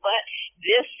not, but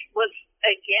this was,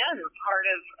 again, part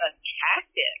of a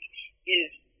tactic,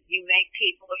 is you make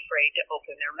people afraid to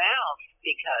open their mouths,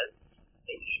 because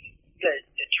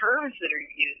the terms that are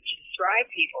used to describe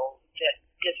people that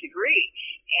disagree.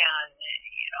 And,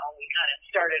 we kind of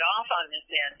started off on this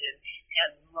end,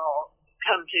 and we'll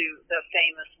come to the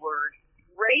famous word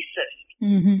racist.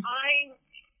 Mm-hmm. I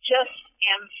just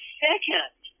am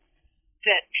sickened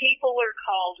that people are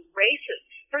called racist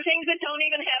for things that don't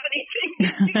even have anything to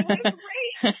do with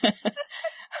race.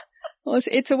 Well,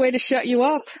 it's a way to shut you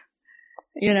up,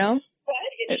 But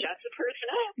it shuts a person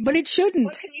up. But it shouldn't.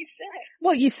 What can you say?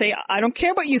 Well, you say, I don't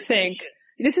care what you think.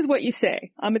 This is what you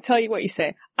say. I'm going to tell you what you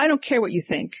say. I don't care what you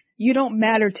think. You don't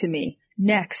matter to me.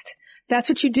 Next. That's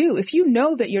what you do. If you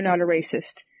know that you're not a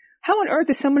racist, how on earth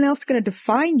is someone else going to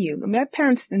define you? My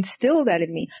parents instilled that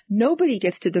in me. Nobody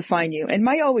gets to define you. And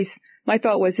my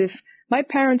thought was, if my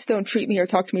parents don't treat me or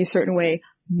talk to me a certain way,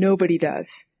 nobody does.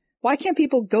 Why can't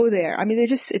people go there?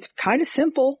 It's kind of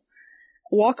simple.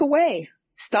 Walk away.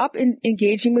 Stop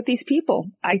engaging with these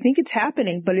people. I think it's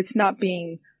happening, but it's not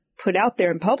being put out there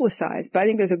and publicized. But I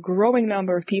think there's a growing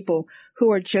number of people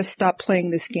who are just stop playing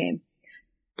this game.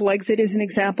 Blexit is an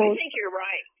example. I think you're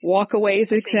right. Walk away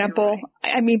is an example.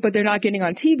 Right. But they're not getting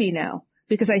on TV now,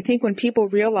 because I think when people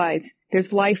realize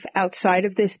there's life outside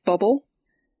of this bubble,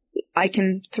 I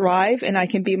can thrive and I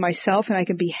can be myself and I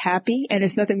can be happy, and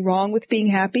there's nothing wrong with being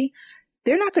happy.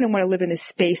 They're not going to want to live in this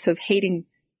space of hating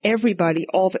everybody.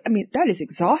 That is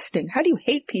exhausting. How do you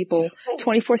hate people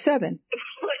 24/7?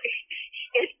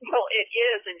 Well, it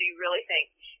is, and do you really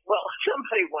think,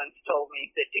 somebody once told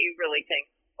me that, do you really think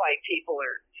white people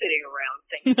are sitting around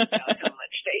thinking about how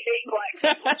much they hate black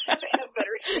people? They have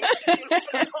better things to do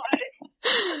about it.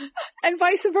 And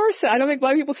vice versa. I don't think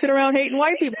black people sit around hating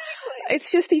white people.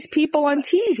 It's just these people on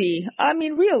TV.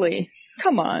 Really?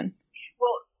 Come on.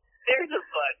 Well, there's a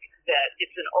book that,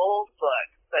 it's an old book,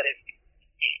 but if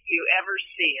you ever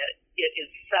see it, it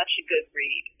is such a good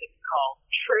read. It's called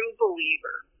True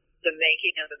Believer, The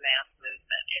Making of the Mass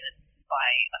Movement, and it's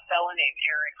by a fellow named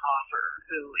Eric Hoffer,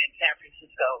 who in San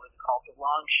Francisco was called the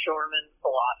Longshoreman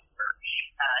Philosopher.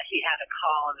 He had a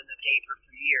column in the paper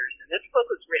for years, and this book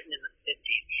was written in the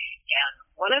 50s. And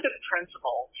one of the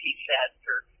principles, he said,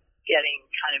 for getting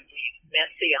kind of these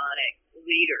messianic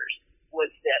leaders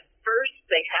was that first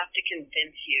they have to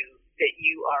convince you that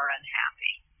you are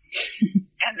unhappy.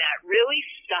 And that really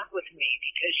stuck with me,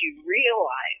 because you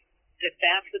realize that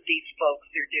that's what these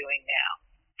folks are doing now.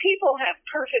 People have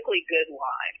perfectly good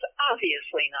lives.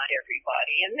 Obviously not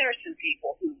everybody, and there's some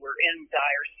people who were in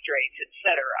dire straits,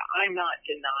 etc. I'm not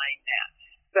denying that.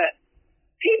 But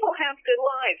people have good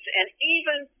lives, and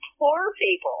even poor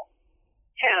people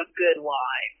have good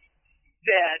lives.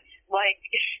 That, like,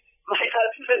 my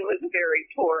husband was very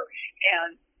poor,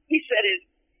 and he said his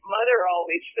mother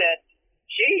always said,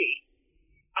 gee,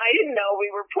 I didn't know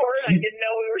we were poor, and I didn't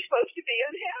know we were supposed to be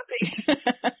unhappy.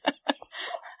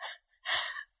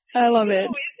 I love it.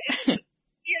 It's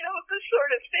this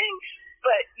sort of thing.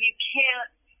 But you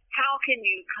can't, how can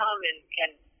you come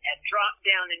and drop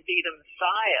down and be the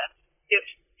Messiah if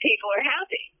people are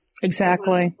happy?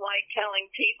 Exactly. It was like telling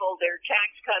people their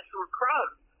tax cuts were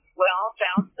crumbs. Well,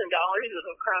 $1,000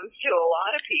 isn't crumbs to a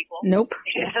lot of people. Nope.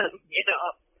 And,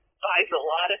 buys a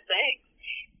lot of things.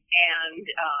 And,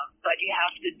 but you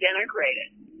have to denigrate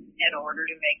it. in order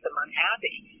to make them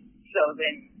unhappy. So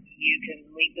then you can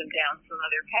lead them down some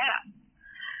other path.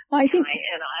 Well, I think,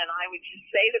 and I would just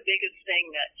say the biggest thing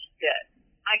that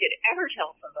I could ever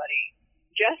tell somebody,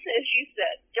 just as you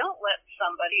said, don't let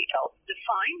somebody else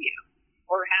define you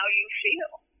or how you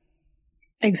feel.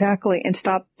 exactly. And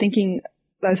stop thinking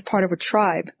as part of a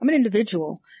tribe. I'm an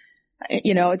individual.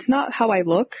 It's not how I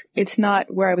look. It's not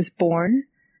where I was born.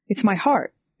 It's my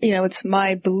heart. It's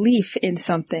my belief in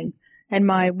something and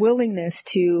my willingness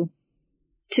to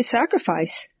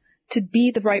sacrifice, to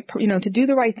be the right, to do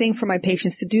the right thing for my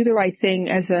patients, to do the right thing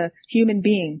as a human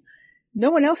being.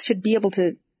 No one else should be able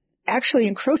to actually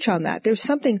encroach on that. There's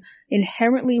something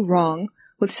inherently wrong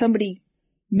with somebody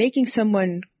making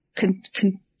someone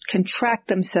contract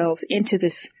themselves into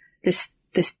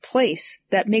this place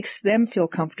that makes them feel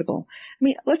comfortable. I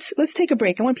mean, let's take a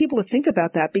break. I want people to think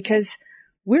about that, because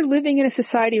we're living in a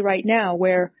society right now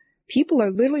where people are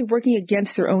literally working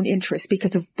against their own interests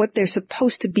because of what they're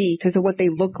supposed to be, because of what they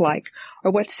look like,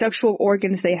 or what sexual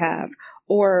organs they have,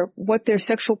 or what their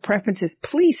sexual preference is.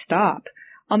 Please stop.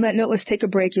 On that note, let's take a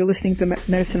break. You're listening to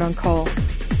Medicine on Call.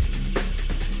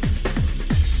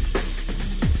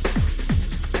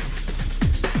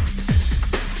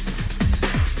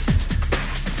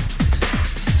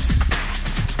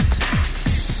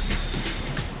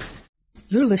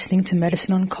 You're listening to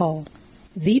Medicine on Call,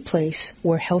 the place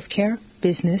where healthcare,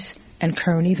 business, and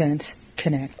current events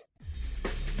connect.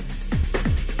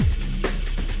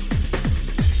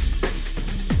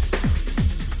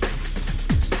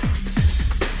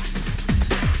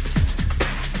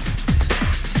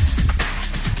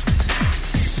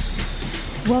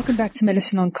 Welcome back to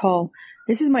Medicine on Call.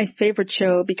 This is my favorite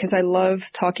show because I love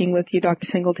talking with you, Dr.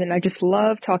 Singleton. I just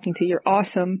love talking to you. You're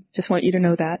awesome. Just want you to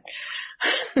know that.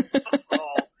 The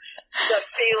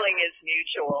feeling is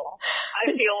mutual.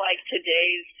 I feel like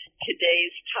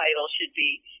today's title should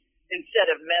be, instead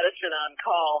of Medicine on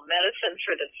Call, Medicine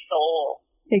for the Soul.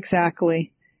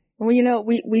 Exactly. Well,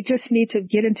 we just need to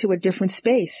get into a different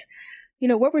space.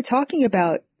 What we're talking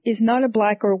about is not a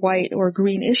black or white or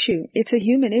green issue. It's a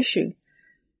human issue.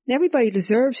 And everybody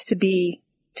deserves to be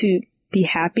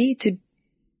happy, to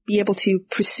be able to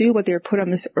pursue what they're put on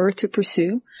this earth to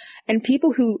pursue. And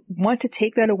people who want to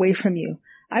take that away from you,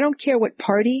 I don't care what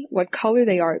party, what color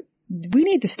they are, we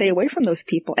need to stay away from those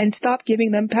people and stop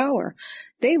giving them power.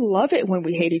 They love it when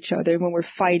we hate each other, when we're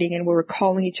fighting and we're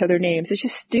calling each other names. It's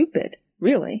just stupid,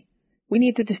 really. We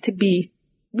need to be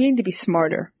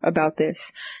smarter about this.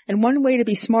 And one way to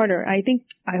be smarter, I think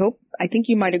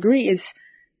you might agree, is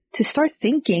to start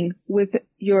thinking with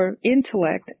your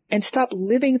intellect and stop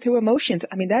living through emotions.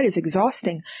 I mean, that is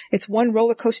exhausting. It's one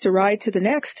roller coaster ride to the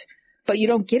next, but you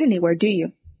don't get anywhere, do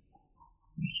you?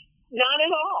 Not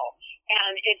at all.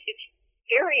 And it's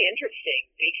very interesting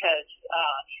because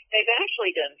they've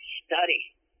actually done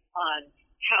study on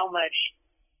how much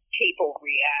people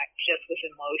react just with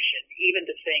emotion, even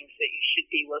to things that you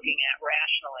should be looking at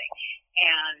rationally.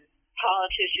 And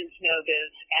politicians know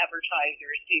this,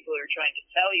 advertisers, people who are trying to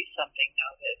sell you something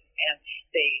know this, and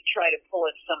they try to pull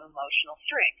at some emotional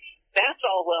string. That's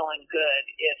all well and good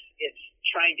if it's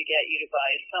trying to get you to buy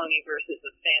a Sony versus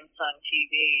a Samsung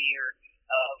TV or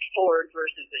a Ford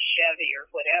versus a Chevy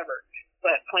or whatever.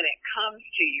 But when it comes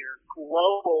to your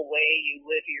global way you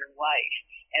live your life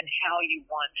and how you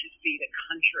want to see the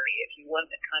country, if you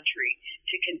want the country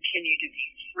to continue to be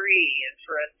free and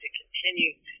for us to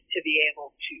continue to be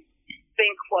able to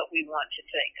think what we want to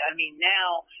think. I mean,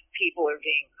 now people are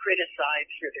being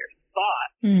criticized for their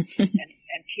thoughts and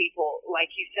people,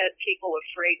 like you said, people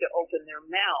afraid to open their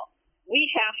mouth. We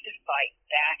have to fight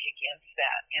back against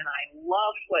that. And I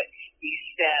love what you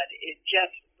said. It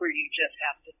just where you just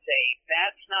have to say,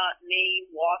 that's not me,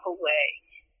 walk away,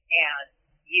 and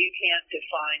you can't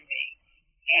define me.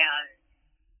 And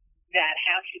that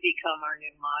has to become our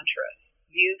new mantra.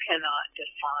 You cannot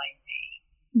define me.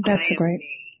 That's great.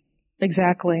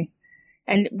 Exactly.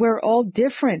 And we're all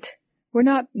different.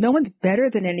 No one's better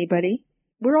than anybody.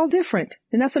 We're all different.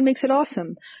 And that's what makes it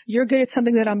awesome. You're good at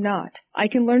something that I'm not. I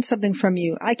can learn something from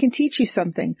you. I can teach you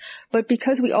something. But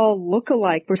because we all look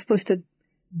alike, we're supposed to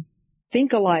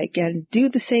think alike and do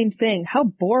the same thing. How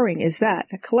boring is that?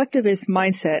 A collectivist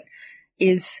mindset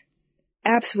is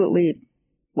absolutely,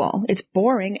 it's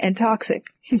boring and toxic.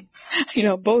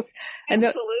 Both. And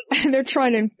they're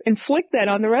trying to inflict that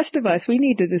on the rest of us. We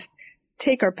need to just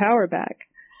take our power back.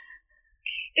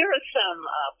 There was some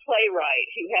playwright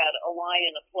who had a line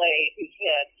in a play who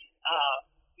said,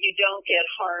 you don't get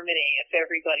harmony if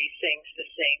everybody sings the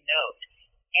same note.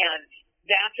 And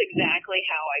that's exactly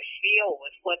how I feel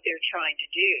with what they're trying to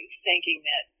do, thinking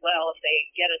that, well, if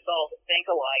they get us all to think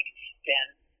alike,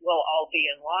 then we'll all be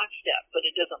in lockstep, but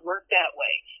it doesn't work that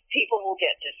way. People will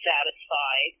get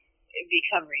dissatisfied,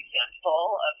 become resentful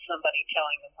of somebody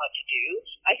telling them what to do.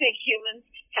 I think humans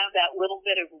have that little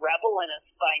bit of rebel in us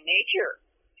by nature,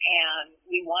 and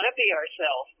we want to be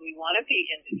ourselves. We want to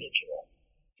be individual.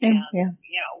 And,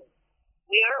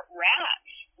 we aren't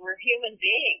rats. We're human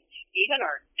beings. Even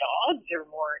our dogs are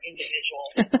more individual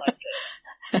than what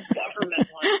the government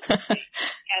wants to be.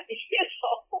 And,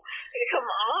 come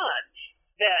on,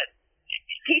 that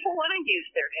people want to use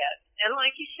their heads. And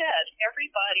like you said,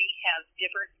 everybody has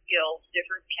different skills,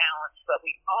 different talents, but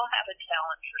we all have a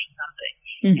talent for something.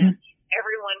 Mm-hmm. And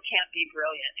everyone can't be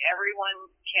brilliant. Everyone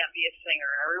can't be a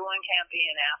singer. Everyone can't be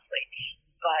an athlete.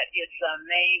 But it's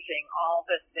amazing all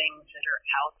the things that are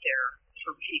out there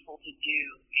for people to do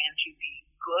and to be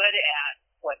good at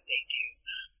what they do.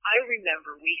 I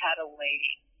remember we had a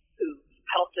lady who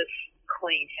helped us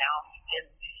clean house, and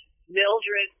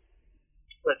Mildred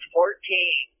was 14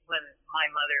 when my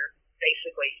mother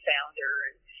basically found her,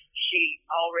 and she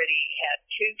already had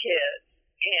 2 kids,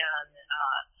 and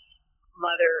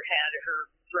mother had her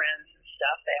friends and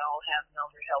stuff. They all have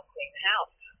Mildred help clean the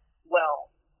house.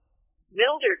 Well,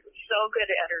 Mildred was so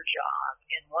good at her job,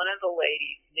 and one of the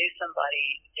ladies knew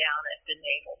somebody down at the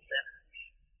Naval Center,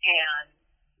 and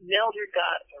Mildred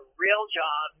got a real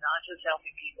job, not just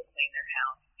helping people clean their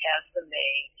house, as the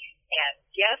maid. And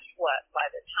guess what? By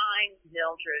the time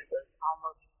Mildred was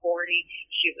almost 40,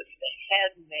 she was the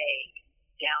head maid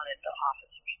down at the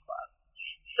Officers Club.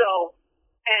 So,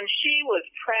 and she was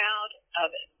proud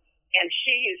of it. And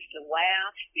she used to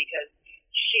laugh because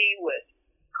she would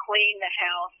clean the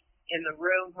house in the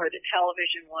room where the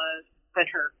television was when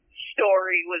her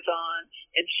story was on,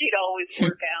 and she'd always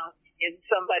work out in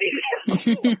somebody's house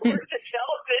where the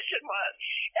television was.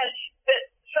 And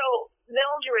so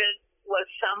Mildred was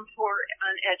some poor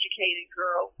uneducated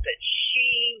girl, but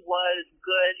she was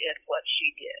good at what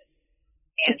she did.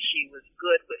 And she was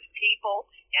good with people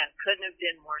and couldn't have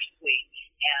been more sweet.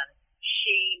 And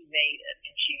she made it,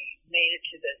 and she made it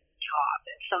to the top.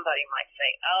 And somebody might say,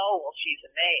 oh, well, she's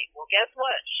a maid. Well, guess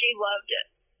what? She loved it.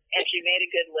 And she made a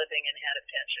good living and had a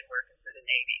pension working for the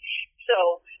Navy.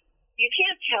 So you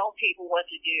can't tell people what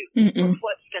to do or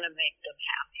what's going to make them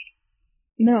happy.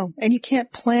 No, and you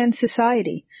can't plan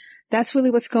society. That's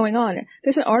really what's going on.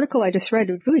 There's an article I just read.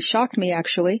 It really shocked me,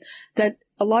 actually, that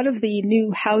a lot of the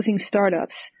new housing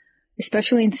startups,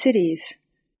 especially in cities,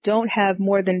 don't have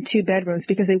more than 2 bedrooms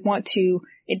because they want to,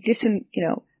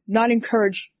 not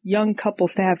encourage young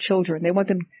couples to have children. They want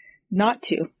them not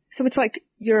to. So it's like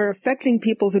you're affecting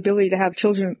people's ability to have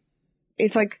children.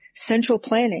 It's like central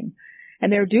planning,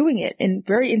 and they're doing it in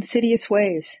very insidious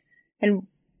ways. And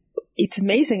it's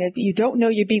amazing if you don't know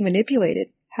you're being manipulated.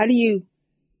 How do you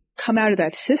come out of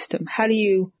that system? How do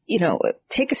you,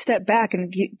 take a step back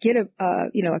and get a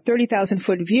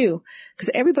 30,000-foot view?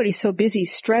 Because everybody's so busy,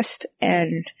 stressed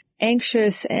and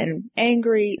anxious and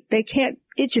angry.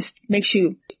 It just makes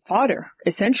you fodder,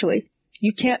 essentially.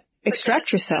 You can't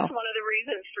extract yourself. That's one of the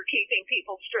reasons for keeping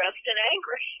people stressed and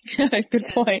angry.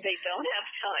 Good point. They don't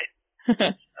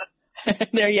have time.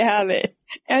 There you have it.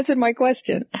 Answered my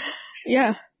question.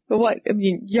 Yeah. But what? I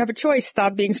mean, you have a choice.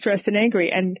 Stop being stressed and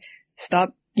angry and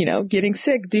stop, getting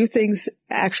sick. Do things,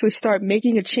 actually start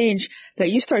making a change that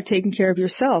you start taking care of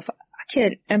yourself. I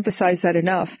can't emphasize that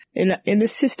enough. In the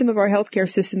system of our healthcare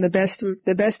system, the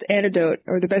best antidote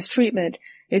or the best treatment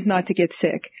is not to get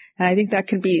sick. And I think that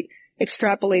can be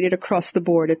extrapolated across the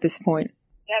board at this point.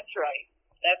 That's right.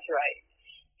 That's right.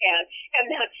 And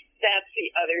that's the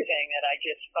other thing that I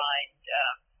just find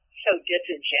so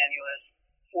disingenuous,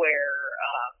 where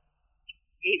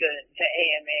even the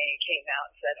AMA came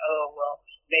out and said, oh, well,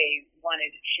 they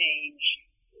wanted to change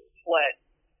what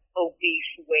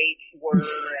obese weights were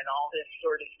and all this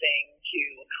sort of thing to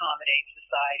accommodate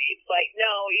society. It's like,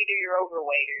 no, either you're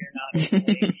overweight or you're not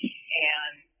overweight,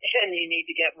 and you need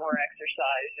to get more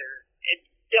exercise, or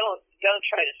don't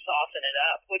try to soften it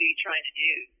up. What are you trying to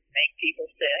do? Make people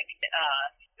sick?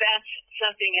 That's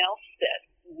something else that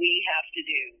we have to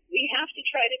do. We have to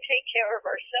try to take care of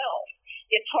ourselves.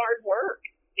 It's hard work.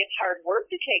 It's hard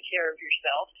work to take care of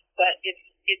yourself, but it's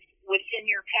within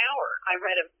your power. I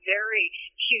read a very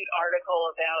cute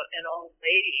article about an old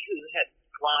lady who had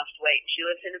lost weight. She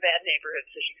lives in a bad neighborhood,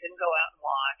 so she couldn't go out and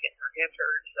walk, and her hip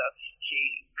hurt, so she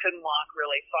couldn't walk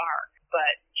really far.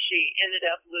 But she ended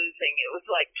up losing, it was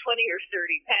like 20 or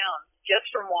 30 pounds just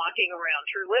from walking around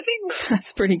her living room.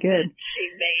 That's pretty good. And she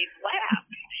made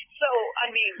laps. So,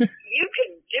 I mean, you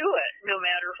can do it no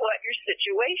matter what your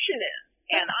situation is.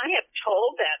 And I have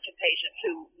told that to patients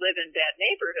who live in bad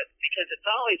neighborhoods, because it's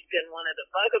always been one of the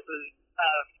bugaboos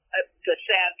of the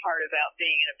sad part about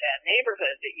being in a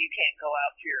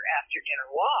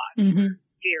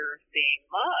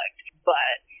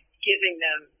giving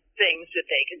them things that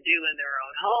they can do in their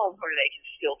own home where they can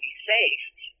still be safe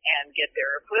and get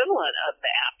their equivalent of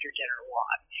the after-dinner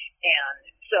walk. And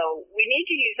so we need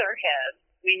to use our heads.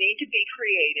 We need to be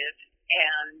creative,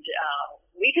 and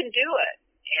we can do it.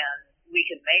 And we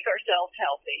can make ourselves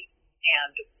healthy,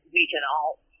 and we can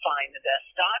all find the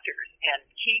best doctors and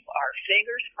keep our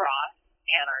fingers crossed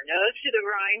and our nose to the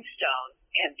grindstone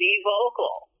and be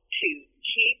vocal to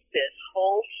keep this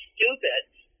whole stupid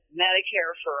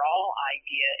Medicare for all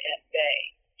idea at bay.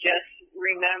 Just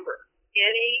remember,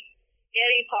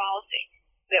 any policy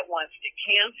that wants to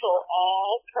cancel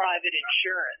all private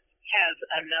insurance has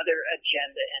another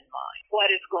agenda in mind.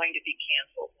 What is going to be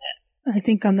canceled next? I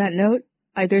think on that note,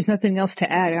 there's nothing else to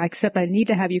add, except I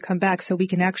need to have you come back so we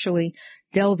can actually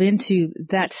delve into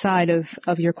that side of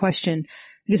your question,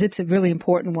 because it's a really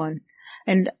important one.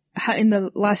 And in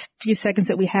the last few seconds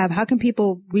that we have, how can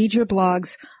people read your blogs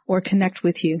or connect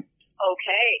with you?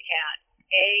 Okay, at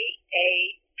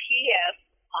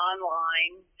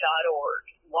aapsonline.org.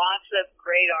 Lots of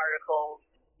great articles.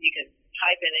 You can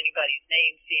type in anybody's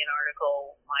name, see an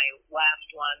article. My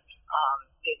last one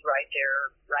is right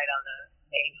there, right on the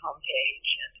main homepage.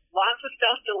 And lots of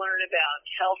stuff to learn about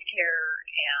healthcare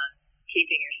and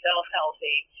keeping yourself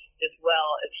healthy, as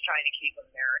well as trying to keep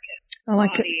American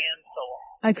body and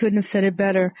soul. I couldn't have said it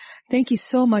better. Thank you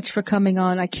so much for coming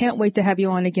on. I can't wait to have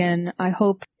you on again. I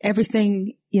hope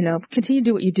everything, continue to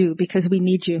do what you do, because we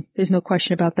need you. There's no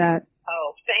question about that.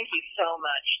 Oh, thank you so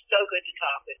much. So good to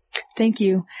talk with you. Thank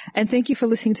you. And thank you for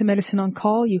listening to Medicine on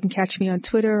Call. You can catch me on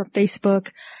Twitter, Facebook,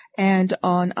 and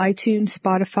on iTunes,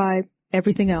 Spotify,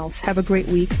 everything else. Have a great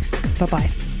week. Bye-bye.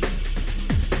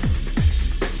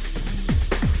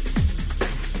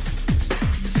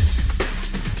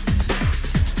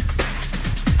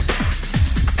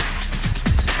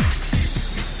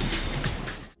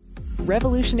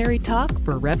 Revolutionary talk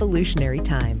for revolutionary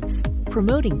times.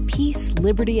 Promoting peace,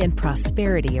 liberty, and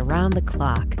prosperity around the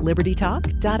clock.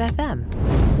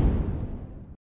 LibertyTalk.fm.